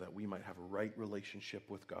necessary so that we might have a right relationship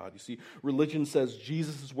with God. You see, religion says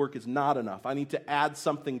Jesus' work is not enough. I need to add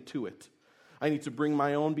something to it. I need to bring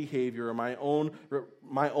my own behavior or my own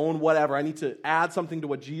whatever. I need to add something to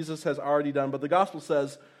what Jesus has already done. But the gospel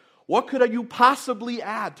says, what could you possibly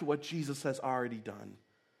add to what Jesus has already done?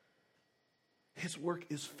 His work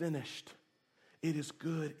is finished. It is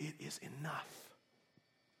good. It is enough.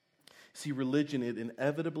 See, religion, it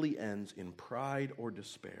inevitably ends in pride or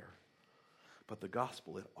despair. But the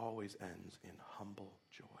gospel, it always ends in humble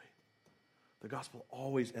joy. The gospel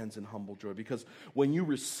always ends in humble joy because when you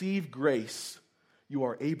receive grace, you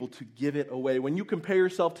are able to give it away. When you compare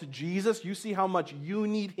yourself to Jesus, you see how much you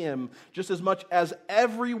need him just as much as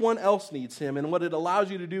everyone else needs him. And what it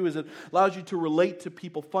allows you to do is it allows you to relate to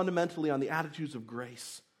people fundamentally on the attitudes of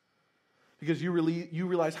grace. Because you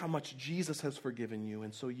realize how much Jesus has forgiven you,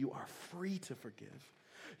 and so you are free to forgive.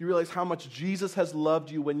 You realize how much Jesus has loved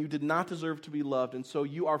you when you did not deserve to be loved, and so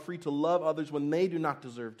you are free to love others when they do not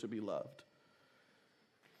deserve to be loved.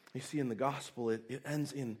 You see, in the gospel, it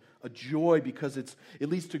ends in a joy because it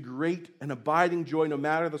leads to great and abiding joy no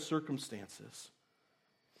matter the circumstances.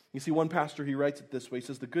 You see, one pastor, he writes it this way. He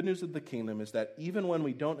says, the good news of the kingdom is that even when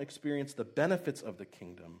we don't experience the benefits of the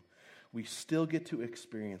kingdom, we still get to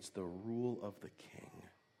experience the rule of the king.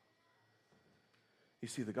 You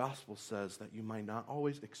see, the gospel says that you might not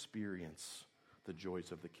always experience the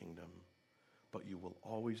joys of the kingdom, but you will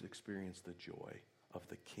always experience the joy of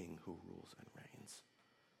the king who rules and reigns.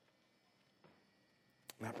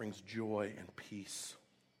 And that brings joy and peace.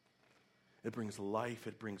 It brings life,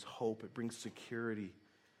 it brings hope, it brings security.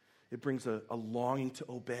 It brings a longing to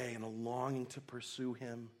obey and a longing to pursue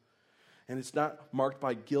him. And it's not marked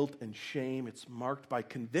by guilt and shame. It's marked by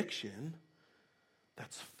conviction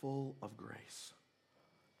that's full of grace.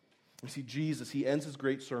 You see, Jesus, he ends his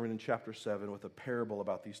great sermon in chapter 7 with a parable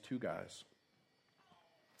about these two guys.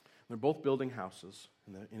 They're both building houses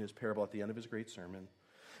in his parable at the end of his great sermon.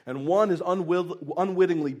 And one is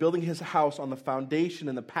unwittingly building his house on the foundation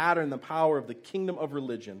and the pattern and the power of the kingdom of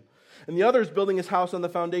religion. And the other is building his house on the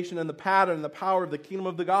foundation and the pattern and the power of the kingdom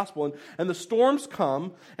of the gospel. And the storms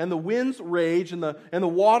come, and the winds rage, and the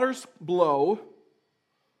waters blow.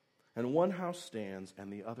 And one house stands,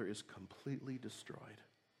 and the other is completely destroyed.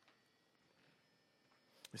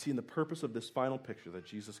 You see, and the purpose of this final picture that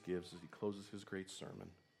Jesus gives as he closes his great sermon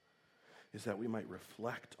is that we might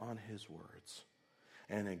reflect on his words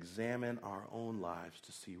and examine our own lives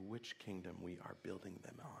to see which kingdom we are building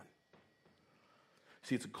them on.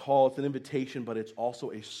 See, it's a call, it's an invitation, but it's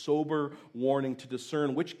also a sober warning to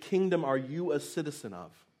discern which kingdom are you a citizen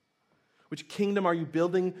of? Which kingdom are you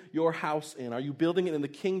building your house in? Are you building it in the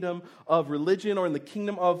kingdom of religion or in the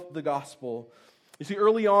kingdom of the gospel? You see,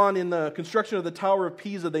 early on in the construction of the Tower of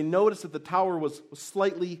Pisa, they noticed that the tower was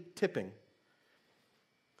slightly tipping.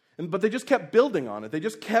 But they just kept building on it. They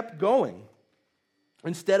just kept going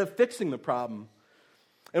instead of fixing the problem.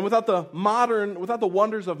 And without the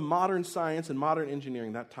wonders of modern science and modern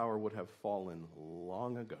engineering, that tower would have fallen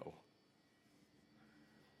long ago.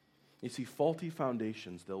 You see, faulty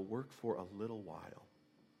foundations, they'll work for a little while.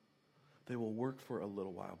 They will work for a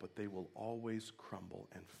little while, but they will always crumble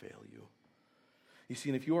and fail you. You see,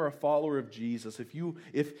 and if you are a follower of Jesus, if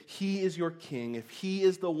he is your king, if he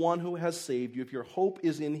is the one who has saved you, if your hope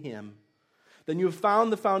is in him, then you have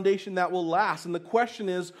found the foundation that will last. And the question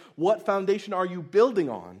is, what foundation are you building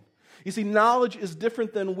on? You see, knowledge is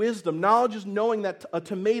different than wisdom. Knowledge is knowing that a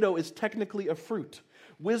tomato is technically a fruit.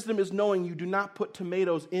 Wisdom is knowing you do not put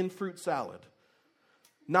tomatoes in fruit salad.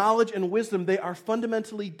 Knowledge and wisdom, they are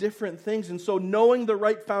fundamentally different things. And so knowing the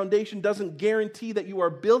right foundation doesn't guarantee that you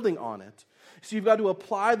are building on it. So you've got to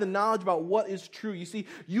apply the knowledge about what is true. You see,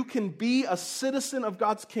 you can be a citizen of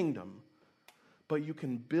God's kingdom, but you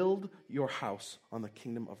can build your house on the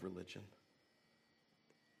kingdom of religion.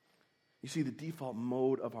 You see, the default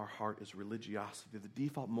mode of our heart is religiosity. The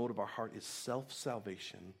default mode of our heart is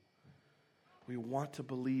self-salvation. We want to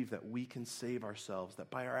believe that we can save ourselves,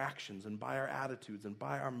 that by our actions and by our attitudes and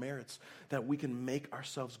by our merits, that we can make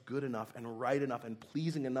ourselves good enough and right enough and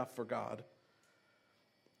pleasing enough for God.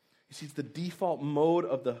 You see, it's the default mode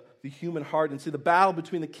of the human heart. And see, the battle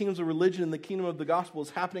between the kingdoms of religion and the kingdom of the gospel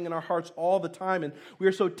is happening in our hearts all the time. And we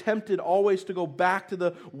are so tempted always to go back to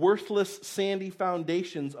the worthless, sandy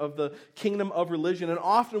foundations of the kingdom of religion. And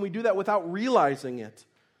often we do that without realizing it,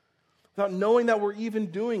 without knowing that we're even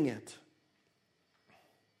doing it.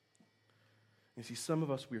 You see, some of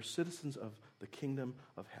us, we are citizens of the kingdom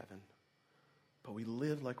of heaven. But we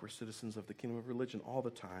live like we're citizens of the kingdom of religion all the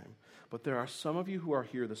time. But there are some of you who are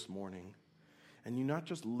here this morning, and you're not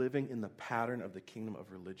just living in the pattern of the kingdom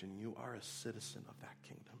of religion, you are a citizen of that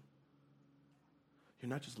kingdom. You're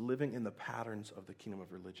not just living in the patterns of the kingdom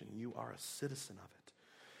of religion, you are a citizen of it.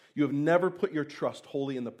 You have never put your trust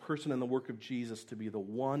wholly in the person and the work of Jesus to be the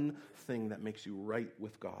one thing that makes you right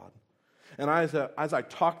with God. And as I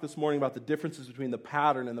talk this morning about the differences between the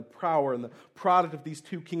pattern and the power and the product of these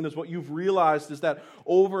two kingdoms, what you've realized is that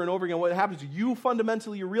over and over again, what happens,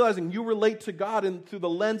 you're realizing you relate to God through the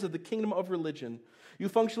lens of the kingdom of religion. You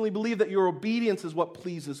functionally believe that your obedience is what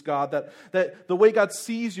pleases God, that the way God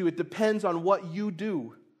sees you, it depends on what you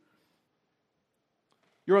do.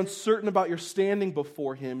 You're uncertain about your standing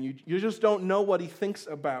before Him. You just don't know what He thinks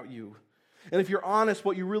about you. And if you're honest,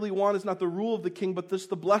 what you really want is not the rule of the king, but just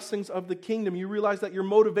the blessings of the kingdom. You realize that your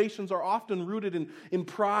motivations are often rooted in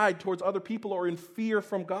pride towards other people or in fear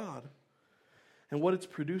from God. And what it's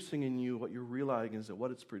producing in you, what you're realizing is that what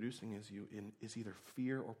it's producing is either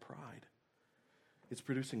fear or pride. It's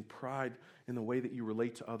producing pride in the way that you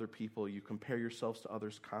relate to other people. You compare yourselves to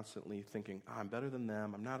others constantly, thinking, I'm better than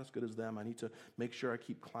them, I'm not as good as them, I need to make sure I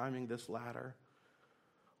keep climbing this ladder.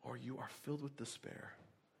 Or you are filled with despair.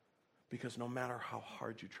 Because no matter how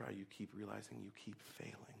hard you try, you keep realizing you keep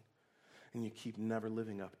failing. And you keep never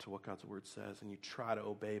living up to what God's word says. And you try to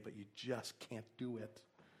obey, but you just can't do it.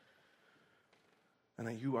 And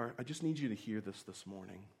I just need you to hear this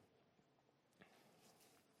morning.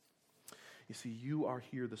 You see, you are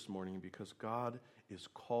here this morning because God is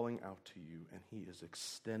calling out to you and He is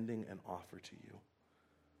extending an offer to you.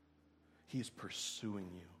 He is pursuing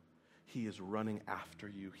you. He is running after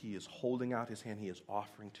you. He is holding out His hand. He is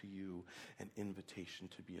offering to you an invitation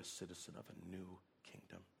to be a citizen of a new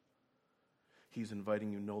kingdom. He's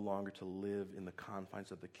inviting you no longer to live in the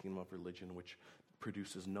confines of the kingdom of religion, which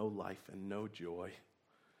produces no life and no joy,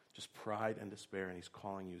 just pride and despair. And He's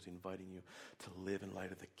calling you, He's inviting you to live in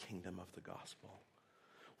light of the kingdom of the gospel,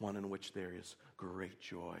 one in which there is great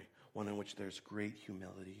joy, one in which there's great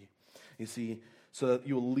humility. You see, so that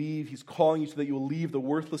you will leave, He's calling you so that you will leave the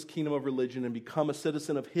worthless kingdom of religion and become a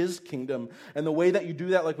citizen of His kingdom. And the way that you do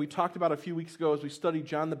that, like we talked about a few weeks ago as we studied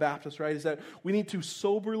John the Baptist, right, is that we need to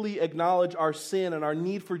soberly acknowledge our sin and our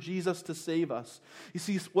need for Jesus to save us. You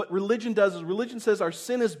see, what religion does is religion says our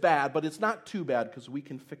sin is bad, but it's not too bad because we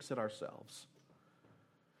can fix it ourselves.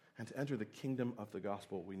 And to enter the kingdom of the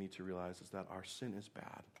gospel, what we need to realize is that our sin is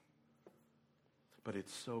bad. But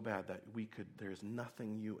it's so bad that there's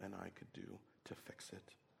nothing you and I could do to fix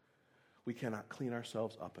it. We cannot clean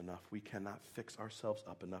ourselves up enough. We cannot fix ourselves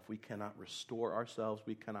up enough. We cannot restore ourselves.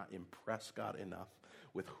 We cannot impress God enough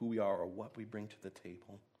with who we are or what we bring to the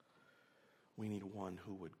table. We need one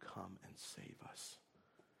who would come and save us.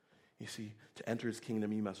 You see, to enter His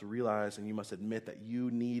kingdom, you must realize and you must admit that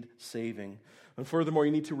you need saving. And furthermore,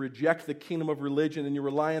 you need to reject the kingdom of religion and your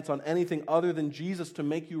reliance on anything other than Jesus to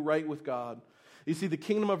make you right with God. You see, the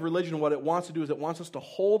kingdom of religion, what it wants to do is it wants us to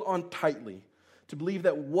hold on tightly, to believe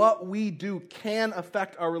that what we do can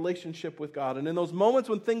affect our relationship with God. And in those moments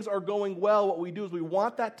when things are going well, what we do is we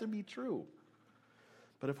want that to be true.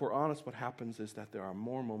 But if we're honest, what happens is that there are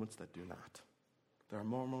more moments that do not. There are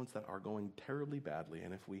more moments that are going terribly badly.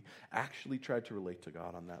 And if we actually tried to relate to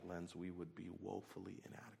God on that lens, we would be woefully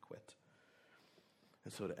inadequate.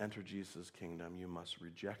 And so to enter Jesus' kingdom, you must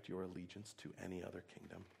reject your allegiance to any other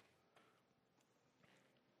kingdom.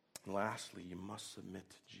 And lastly, you must submit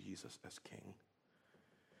to Jesus as King.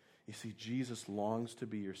 You see, Jesus longs to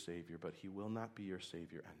be your Savior, but He will not be your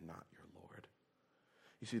Savior and not your Lord.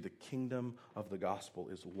 You see, the kingdom of the gospel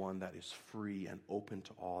is one that is free and open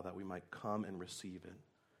to all, that we might come and receive it.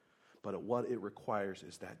 But what it requires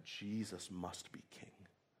is that Jesus must be King.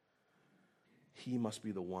 He must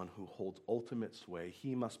be the one who holds ultimate sway.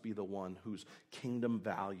 He must be the one whose kingdom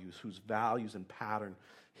values, whose values and pattern,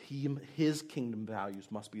 His kingdom values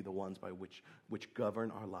must be the ones by which govern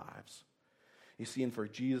our lives. You see, and for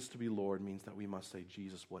Jesus to be Lord means that we must say,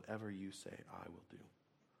 Jesus, whatever you say, I will do.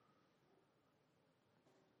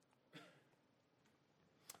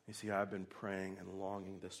 You see, I've been praying and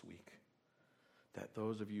longing this week that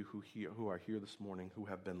those of you who are here this morning, who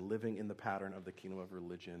have been living in the pattern of the kingdom of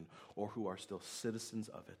religion, or who are still citizens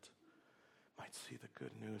of it, might see the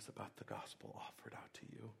good news about the gospel offered out to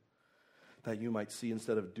you. That you might see,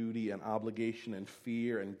 instead of duty and obligation and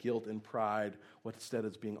fear and guilt and pride, what instead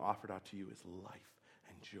is being offered out to you is life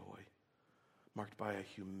and joy, marked by a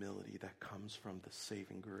humility that comes from the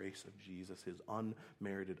saving grace of Jesus, His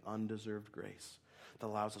unmerited, undeserved grace that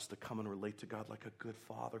allows us to come and relate to God like a good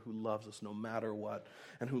Father who loves us no matter what,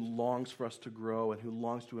 and who longs for us to grow, and who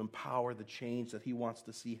longs to empower the change that He wants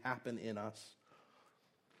to see happen in us.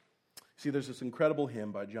 See, there's this incredible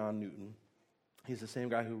hymn by John Newton. He's the same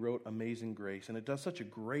guy who wrote Amazing Grace, and it does such a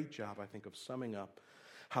great job, I think, of summing up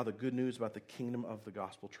how the good news about the kingdom of the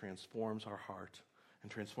gospel transforms our heart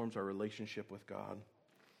and transforms our relationship with God.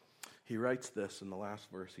 He writes this in the last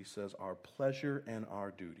verse. He says, "Our pleasure and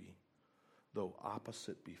our duty, though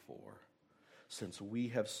opposite before, since we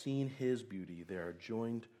have seen his beauty, they are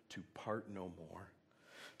joined to part no more.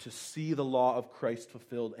 To see the law of Christ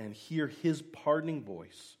fulfilled and hear his pardoning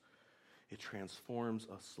voice, it transforms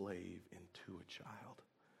a slave into a child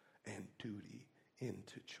and duty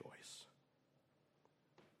into choice."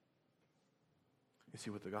 You see,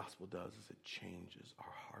 what the gospel does is it changes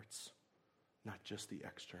our hearts, not just the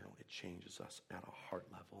external. It changes us at a heart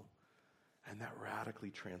level, and that radically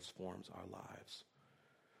transforms our lives,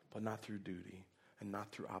 but not through duty and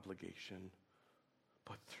not through obligation,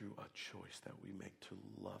 but through a choice that we make to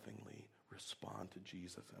lovingly respond to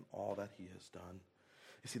Jesus and all that he has done.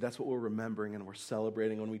 You see, that's what we're remembering and we're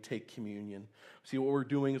celebrating when we take communion. See, what we're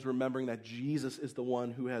doing is remembering that Jesus is the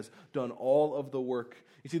one who has done all of the work.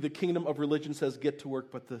 You see, the kingdom of religion says get to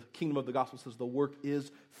work, but the kingdom of the gospel says the work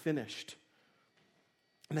is finished.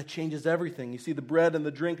 And that changes everything. You see, the bread and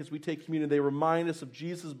the drink as we take communion, they remind us of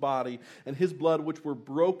Jesus' body and his blood, which were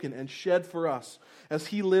broken and shed for us, as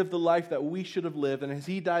he lived the life that we should have lived, and as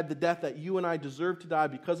he died the death that you and I deserve to die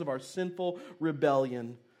because of our sinful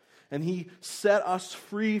rebellion. And he set us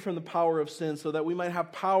free from the power of sin so that we might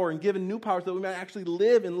have power and given new power so that we might actually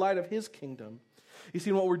live in light of his kingdom. You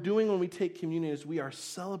see, what we're doing when we take communion is we are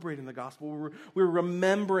celebrating the gospel. We're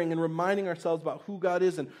remembering and reminding ourselves about who God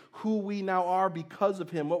is and who we now are because of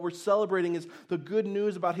him. What we're celebrating is the good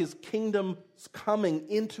news about his kingdom's coming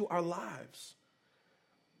into our lives.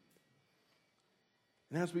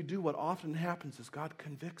 And as we do, what often happens is God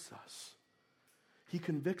convicts us. He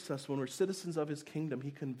convicts us when we're citizens of his kingdom.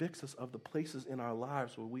 He convicts us of the places in our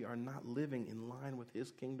lives where we are not living in line with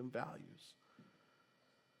his kingdom values.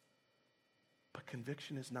 But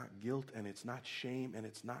conviction is not guilt, and it's not shame, and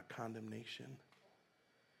it's not condemnation.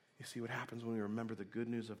 You see, what happens when we remember the good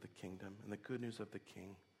news of the kingdom and the good news of the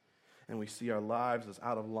king, and we see our lives as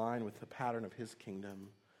out of line with the pattern of his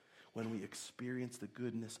kingdom, when we experience the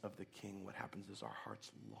goodness of the king, what happens is our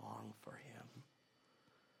hearts long for him.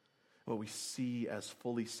 What we see as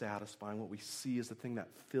fully satisfying, what we see as the thing that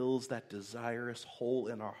fills that desirous hole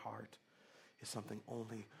in our heart, is something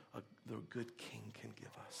only the good king can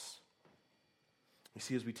give us. You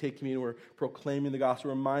see, as we take communion, we're proclaiming the gospel,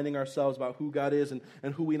 reminding ourselves about who God is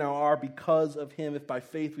and who we now are because of him. If by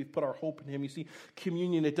faith we've put our hope in him. You see,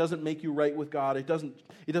 communion, it doesn't make you right with God. It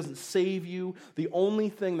doesn't save you. The only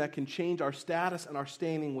thing that can change our status and our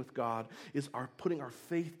standing with God is our putting our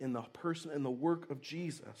faith in the person and the work of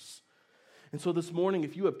Jesus. And so this morning,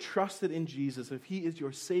 if you have trusted in Jesus, if he is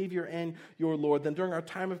your Savior and your Lord, then during our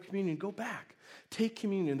time of communion, go back. Take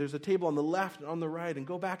communion. There's a table on the left and on the right, and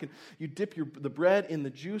go back and you dip the bread in the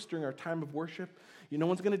juice during our time of worship. No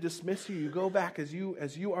one's going to dismiss you. You go back as you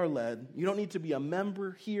are led. You don't need to be a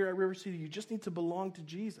member here at River City. You just need to belong to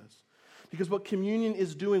Jesus. Because what communion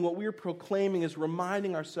is doing, what we're proclaiming, is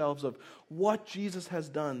reminding ourselves of what Jesus has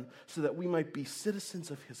done so that we might be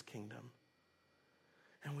citizens of his kingdom.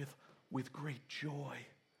 And with great joy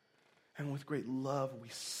and with great love, we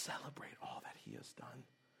celebrate all that he has done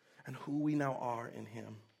and who we now are in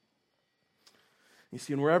him. You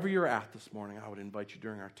see, and wherever you're at this morning, I would invite you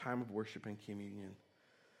during our time of worship and communion,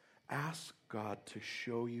 ask God to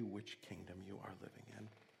show you which kingdom you are living in.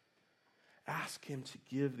 Ask him to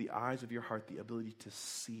give the eyes of your heart the ability to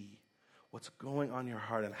see what's going on in your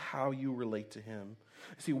heart and how you relate to him.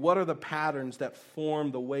 See, what are the patterns that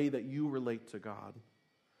form the way that you relate to God?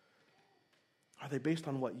 Are they based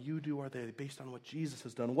on what you do? Are they based on what Jesus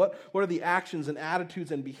has done? What are the actions and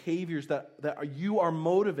attitudes and behaviors that you are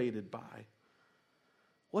motivated by?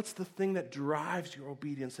 What's the thing that drives your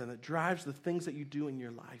obedience and that drives the things that you do in your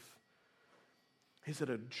life? Is it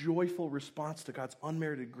a joyful response to God's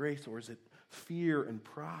unmerited grace, or is it fear and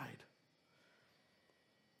pride?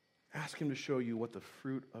 Ask him to show you what the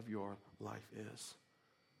fruit of your life is.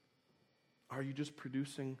 Are you just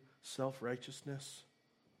producing self-righteousness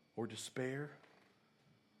or despair?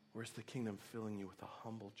 Or is the kingdom filling you with a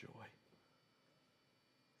humble joy?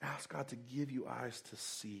 Ask God to give you eyes to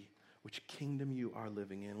see which kingdom you are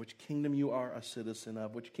living in, which kingdom you are a citizen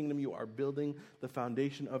of, which kingdom you are building the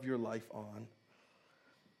foundation of your life on.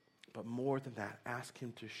 But more than that, ask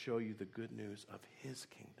him to show you the good news of his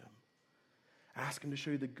kingdom. Ask him to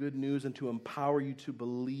show you the good news and to empower you to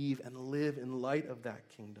believe and live in light of that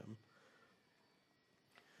kingdom.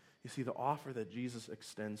 You see, the offer that Jesus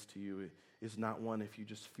extends to you is not one if you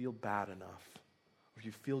just feel bad enough if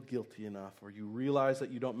you feel guilty enough, or you realize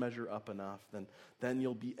that you don't measure up enough, then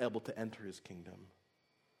you'll be able to enter his kingdom.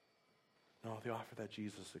 No, the offer that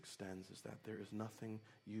Jesus extends is that there is nothing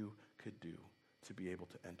you could do to be able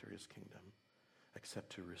to enter his kingdom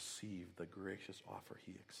except to receive the gracious offer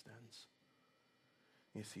he extends.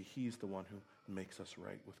 You see, he's the one who makes us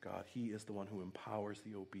right with God. He is the one who empowers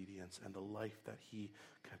the obedience and the life that he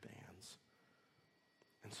commands.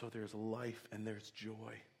 And so there's life and there's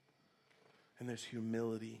joy and there's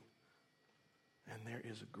humility and there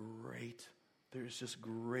is just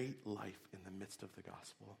great life in the midst of the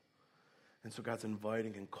gospel. And so God's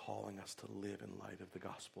inviting and calling us to live in light of the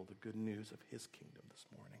gospel, the good news of his kingdom this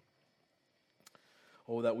morning.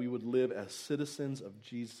 Oh, that we would live as citizens of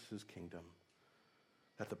Jesus' kingdom,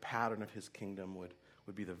 that the pattern of his kingdom would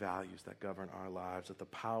be the values that govern our lives, that the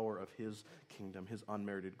power of his kingdom, his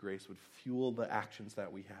unmerited grace, would fuel the actions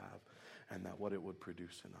that we have, and that what it would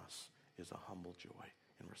produce in us is a humble joy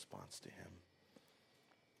in response to him.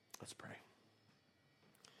 Let's pray.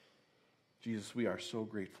 Jesus, we are so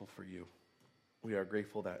grateful for you. We are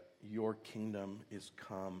grateful that your kingdom is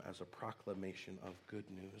come as a proclamation of good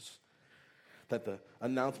news, that the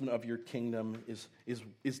announcement of your kingdom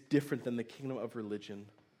is different than the kingdom of religion.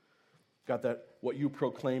 God, that what you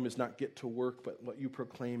proclaim is not get to work, but what you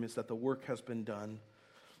proclaim is that the work has been done.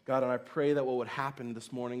 God, and I pray that what would happen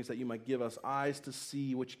this morning is that you might give us eyes to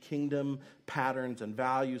see which kingdom patterns and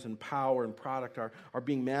values and power and product are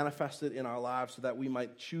being manifested in our lives so that we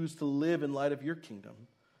might choose to live in light of your kingdom.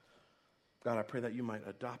 God, I pray that you might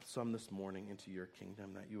adopt some this morning into your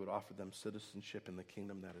kingdom, that you would offer them citizenship in the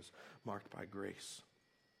kingdom that is marked by grace.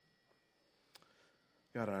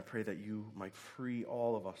 God, and I pray that you might free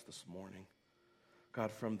all of us this morning, God,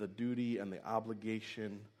 from the duty and the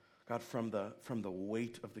obligation, God, from the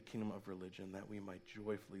weight of the kingdom of religion, that we might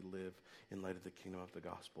joyfully live in light of the kingdom of the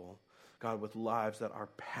gospel. God, with lives that are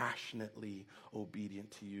passionately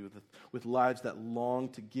obedient to you, with lives that long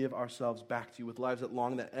to give ourselves back to you, with lives that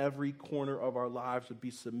long that every corner of our lives would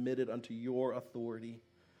be submitted unto your authority.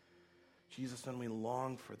 Jesus, and we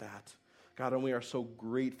long for that. God, and we are so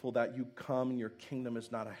grateful that you come and your kingdom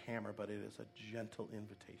is not a hammer, but it is a gentle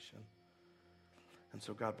invitation. And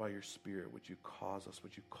so, God, by your Spirit, would you cause us,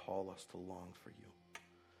 would you call us to long for you?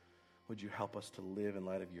 Would you help us to live in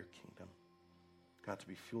light of your kingdom? God, to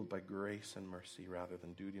be fueled by grace and mercy rather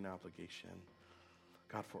than duty and obligation.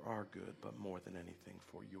 God, for our good, but more than anything,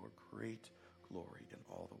 for your great glory in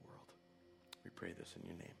all the world. We pray this in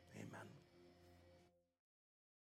your name. Amen.